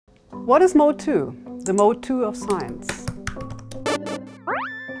What is mode 2? The mode 2 of science.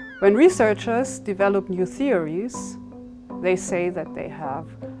 When researchers develop new theories, they say that they have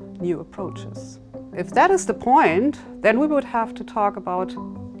new approaches. If that is the point, then we would have to talk about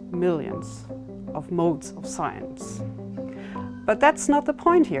millions of modes of science. But that's not the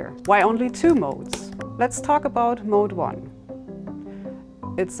point here. Why only 2 modes? Let's talk about mode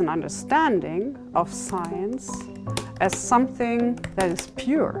 1. It's an understanding of science as something that is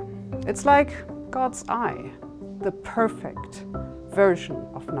pure. It's like God's eye, the perfect version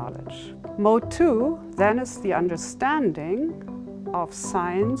of knowledge. Mode 2 then is the understanding of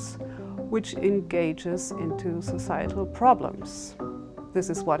science which engages into societal problems.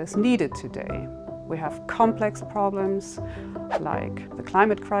 This is what is needed today. We have complex problems like the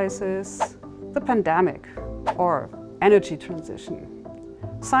climate crisis, the pandemic, or energy transition.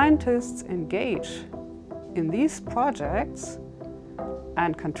 Scientists engage in these projects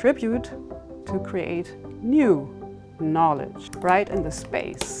and contribute to create new knowledge right in the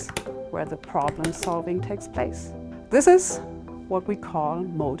space where the problem solving takes place. This is what we call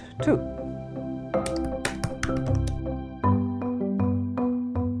mode 2.